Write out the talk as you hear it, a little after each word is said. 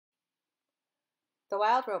The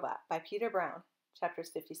Wild Robot by Peter Brown, chapters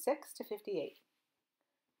 56 to 58.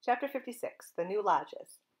 Chapter 56, The New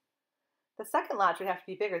Lodges. The second lodge would have to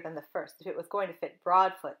be bigger than the first if it was going to fit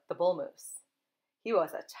Broadfoot, the bull moose. He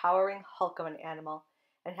was a towering hulk of an animal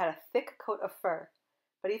and had a thick coat of fur,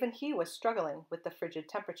 but even he was struggling with the frigid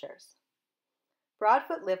temperatures.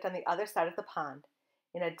 Broadfoot lived on the other side of the pond,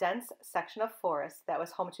 in a dense section of forest that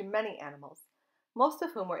was home to many animals, most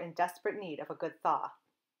of whom were in desperate need of a good thaw.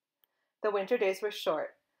 The winter days were short,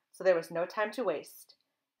 so there was no time to waste,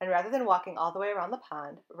 and rather than walking all the way around the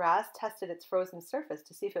pond, Roz tested its frozen surface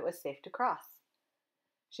to see if it was safe to cross.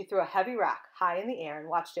 She threw a heavy rock high in the air and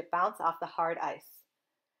watched it bounce off the hard ice.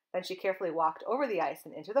 Then she carefully walked over the ice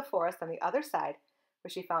and into the forest on the other side,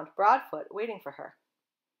 where she found Broadfoot waiting for her.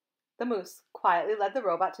 The moose quietly led the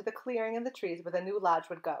robot to the clearing in the trees where the new lodge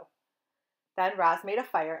would go. Then Roz made a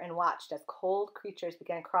fire and watched as cold creatures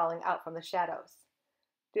began crawling out from the shadows.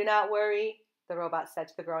 "Do not worry," the robot said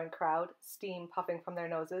to the growing crowd, steam puffing from their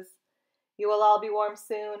noses. "You will all be warm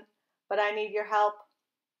soon, but I need your help."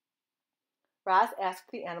 Roz asked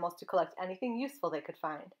the animals to collect anything useful they could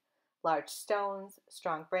find: large stones,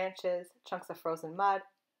 strong branches, chunks of frozen mud.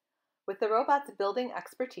 With the robot's building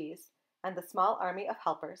expertise and the small army of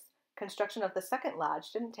helpers, construction of the second lodge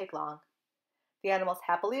didn't take long. The animals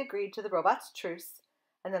happily agreed to the robot's truce,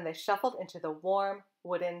 and then they shuffled into the warm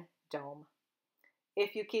wooden dome.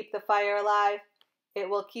 "If you keep the fire alive, it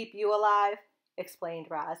will keep you alive," explained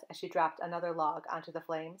Roz as she dropped another log onto the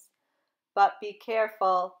flames. "But be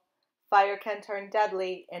careful. Fire can turn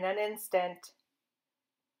deadly in an instant."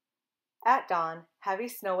 At dawn, heavy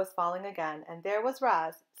snow was falling again, and there was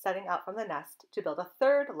Roz setting out from the nest to build a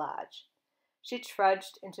third lodge. She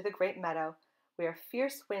trudged into the great meadow, where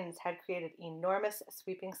fierce winds had created enormous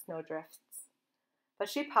sweeping snowdrifts. But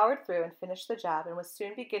she powered through and finished the job and was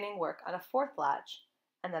soon beginning work on a fourth lodge,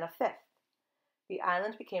 and then a fifth. The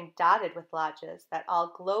island became dotted with lodges that all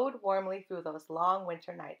glowed warmly through those long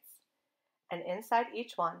winter nights. And inside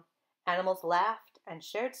each one, animals laughed and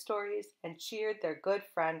shared stories and cheered their good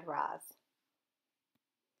friend Roz.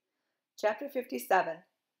 Chapter 57,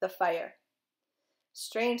 The Fire.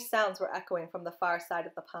 Strange sounds were echoing from the far side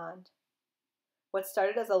of the pond. What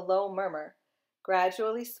started as a low murmur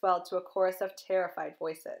gradually swelled to a chorus of terrified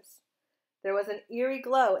voices. There was an eerie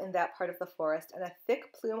glow in that part of the forest, and a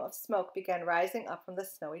thick plume of smoke began rising up from the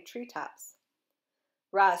snowy treetops.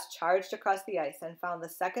 Roz charged across the ice and found the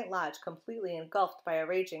second lodge completely engulfed by a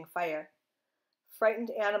raging fire. Frightened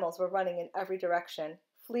animals were running in every direction,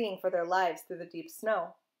 fleeing for their lives through the deep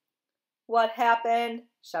snow. "What happened?"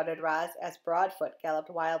 shouted Roz as Broadfoot galloped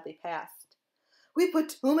wildly past. "We put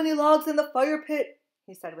too many logs in the fire pit,"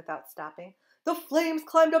 he said without stopping. "The flames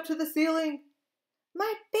climbed up to the ceiling."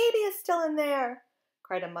 "My baby is still in there,"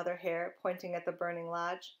 cried a mother hare, pointing at the burning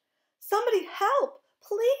lodge. "Somebody help,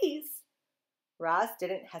 please." Roz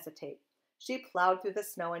didn't hesitate. She plowed through the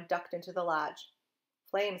snow and ducked into the lodge.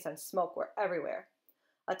 Flames and smoke were everywhere.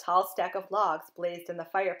 A tall stack of logs blazed in the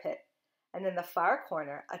fire pit, and in the far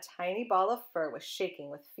corner a tiny ball of fur was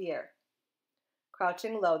shaking with fear.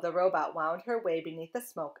 Crouching low, the robot wound her way beneath the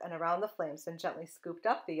smoke and around the flames and gently scooped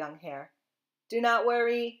up the young hare. "Do not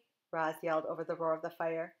worry," Roz yelled over the roar of the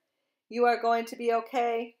fire. "You are going to be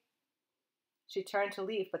okay." She turned to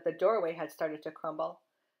leave, but the doorway had started to crumble.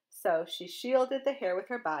 So she shielded the hare with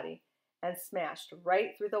her body and smashed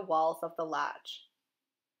right through the walls of the lodge.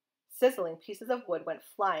 Sizzling pieces of wood went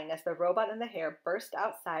flying as the robot and the hare burst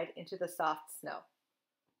outside into the soft snow.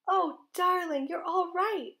 "Oh, darling, you're all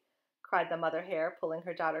right," cried the mother hare, pulling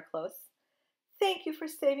her daughter close. "Thank you for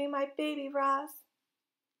saving my baby, Roz."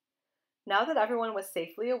 Now that everyone was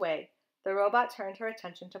safely away, the robot turned her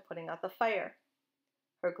attention to putting out the fire.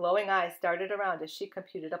 Her glowing eyes darted around as she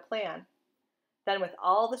computed a plan. Then, with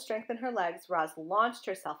all the strength in her legs, Roz launched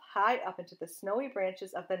herself high up into the snowy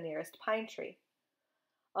branches of the nearest pine tree.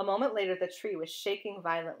 A moment later, the tree was shaking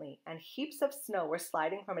violently, and heaps of snow were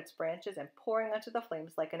sliding from its branches and pouring onto the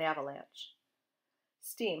flames like an avalanche.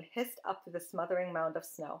 Steam hissed up through the smothering mound of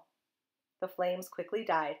snow. The flames quickly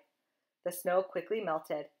died. The snow quickly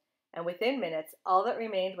melted, and within minutes all that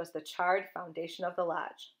remained was the charred foundation of the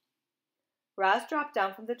lodge. Roz dropped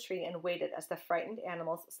down from the tree and waited as the frightened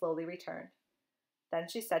animals slowly returned. Then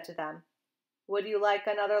she said to them, "Would you like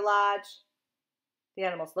another lodge?" The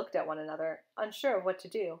animals looked at one another, unsure of what to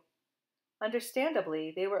do. Understandably,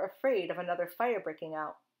 they were afraid of another fire breaking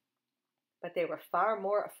out. But they were far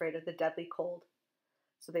more afraid of the deadly cold.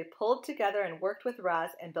 So they pulled together and worked with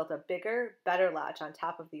Roz and built a bigger, better lodge on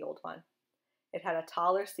top of the old one. It had a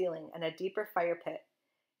taller ceiling and a deeper fire pit.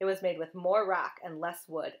 It was made with more rock and less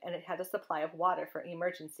wood, and it had a supply of water for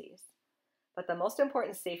emergencies. But the most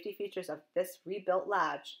important safety features of this rebuilt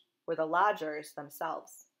lodge were the lodgers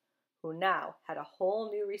themselves, who now had a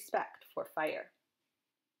whole new respect for fire.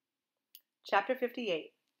 Chapter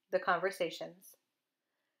 58, The Conversations.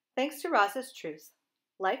 Thanks to Roz's truce,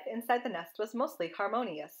 life inside the nest was mostly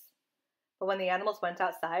harmonious. But when the animals went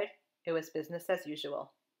outside, it was business as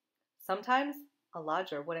usual. Sometimes a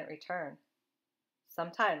lodger wouldn't return.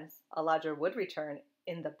 Sometimes a lodger would return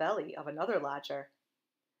in the belly of another lodger.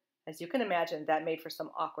 As you can imagine, that made for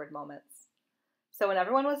some awkward moments. So when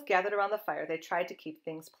everyone was gathered around the fire, they tried to keep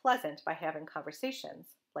things pleasant by having conversations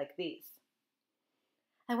like these.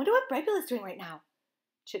 I wonder what Brightbill is doing right now.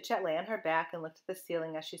 Chit-Chat lay on her back and looked at the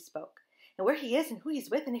ceiling as she spoke, and where he is and who he's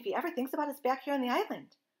with and if he ever thinks about us back here on the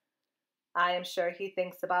island. I am sure he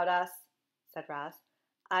thinks about us, said Roz.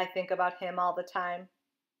 I think about him all the time.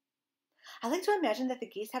 I like to imagine that the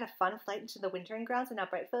geese had a fun flight into the wintering grounds and now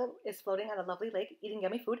Brightbill is floating on a lovely lake, eating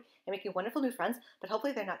yummy food and making wonderful new friends, but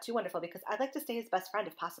hopefully they're not too wonderful because I'd like to stay his best friend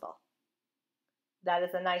if possible. That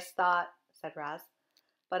is a nice thought, said Roz,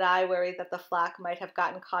 but I worry that the flock might have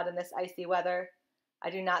gotten caught in this icy weather.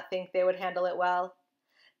 I do not think they would handle it well.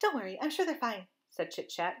 Don't worry, I'm sure they're fine, said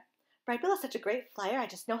Chit-Chat. Brightbill is such a great flyer, I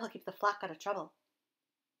just know he'll keep the flock out of trouble.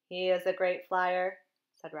 He is a great flyer,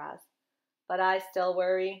 said Roz, but I still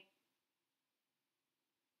worry.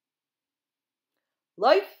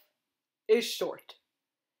 Life is short.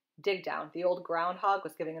 Digdown, the old groundhog,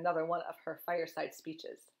 was giving another one of her fireside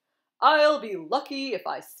speeches. I'll be lucky if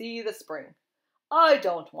I see the spring. I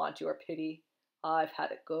don't want your pity. I've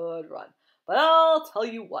had a good run. But I'll tell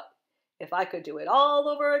you what, if I could do it all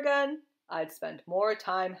over again, I'd spend more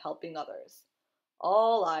time helping others.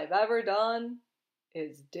 All I've ever done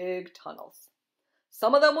is dig tunnels.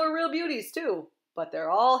 Some of them were real beauties too, but they're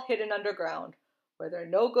all hidden underground, where they're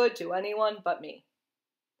no good to anyone but me.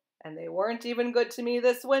 And they weren't even good to me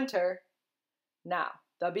this winter. Now,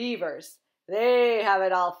 the beavers, they have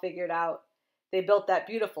it all figured out. They built that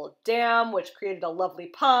beautiful dam, which created a lovely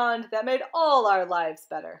pond that made all our lives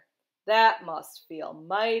better. That must feel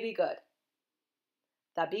mighty good.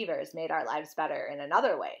 The beavers made our lives better in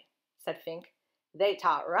another way, said Fink. They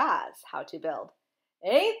taught Roz how to build.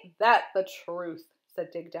 Ain't that the truth, said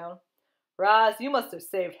Digdown. Roz, you must have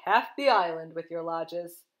saved half the island with your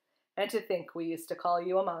lodges. And to think we used to call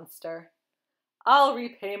you a monster. I'll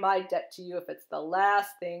repay my debt to you if it's the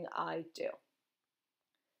last thing I do.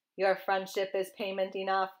 Your friendship is payment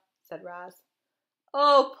enough, said Roz.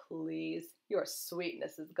 Oh, please, your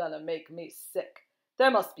sweetness is gonna make me sick. There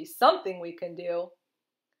must be something we can do.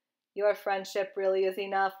 Your friendship really is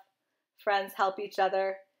enough. Friends help each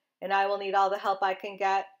other, and I will need all the help I can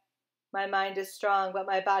get. My mind is strong, but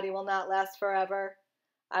my body will not last forever.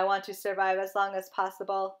 I want to survive as long as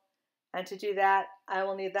possible. And to do that, I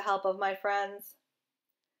will need the help of my friends.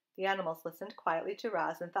 The animals listened quietly to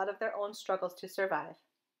Roz and thought of their own struggles to survive.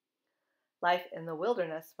 Life in the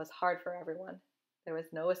wilderness was hard for everyone. There was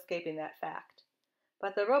no escaping that fact.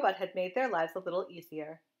 But the robot had made their lives a little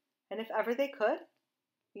easier, and if ever they could,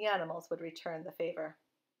 the animals would return the favor.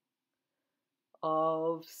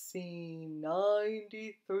 I've seen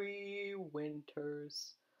 93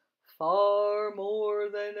 winters, far more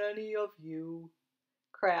than any of you.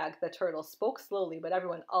 Crag, the turtle, spoke slowly, but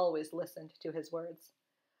everyone always listened to his words.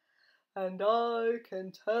 And I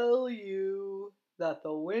can tell you that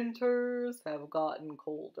the winters have gotten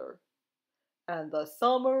colder, and the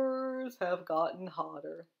summers have gotten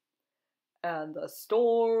hotter, and the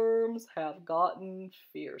storms have gotten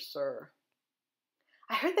fiercer.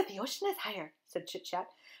 I heard that the ocean is higher, said Chit-Chat,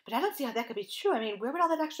 but I don't see how that could be true. I mean, where would all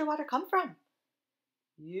that extra water come from?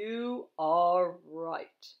 You are right.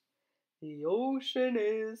 The ocean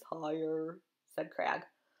is higher, said Crag.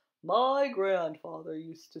 My grandfather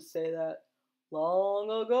used to say that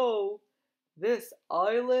long ago. This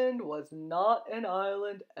island was not an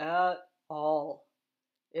island at all.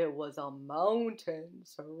 It was a mountain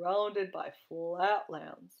surrounded by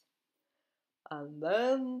flatlands. And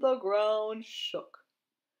then the ground shook,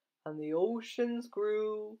 and the oceans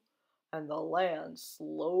grew, and the land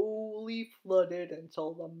slowly flooded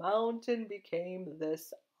until the mountain became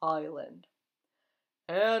this island.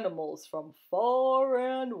 Animals from far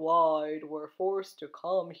and wide were forced to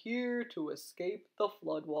come here to escape the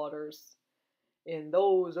floodwaters. In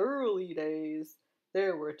those early days,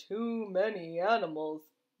 there were too many animals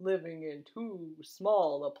living in too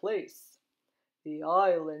small a place. The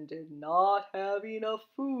island did not have enough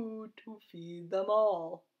food to feed them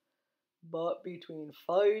all. But between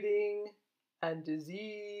fighting and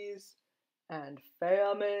disease and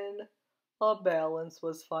famine, a balance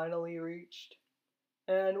was finally reached.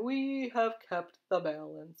 And we have kept the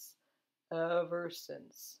balance ever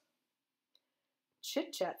since.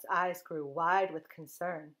 Chit Chat's eyes grew wide with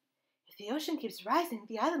concern. If the ocean keeps rising,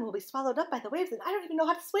 the island will be swallowed up by the waves, and I don't even know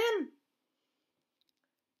how to swim.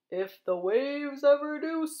 If the waves ever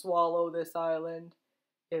do swallow this island,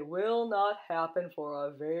 it will not happen for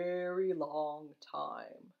a very long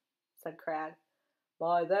time, said Crab.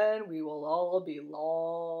 By then we will all be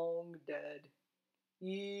long dead.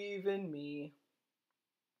 Even me.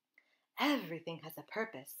 Everything has a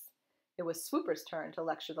purpose. It was Swooper's turn to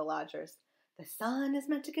lecture the lodgers. The sun is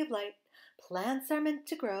meant to give light. Plants are meant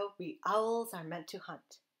to grow. We owls are meant to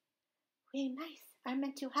hunt. We mice are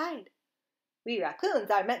meant to hide. We raccoons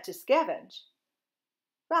are meant to scavenge.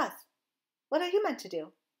 Roz, what are you meant to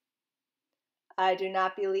do? I do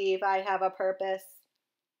not believe I have a purpose.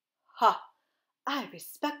 Ha! I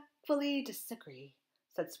respectfully disagree,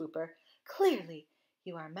 said Swooper. Clearly,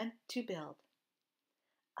 you are meant to build.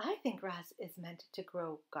 I think Roz is meant to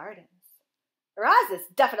grow gardens. Roz is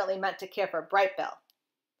definitely meant to care for Brightbill.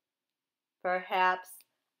 Perhaps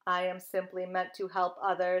I am simply meant to help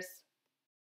others,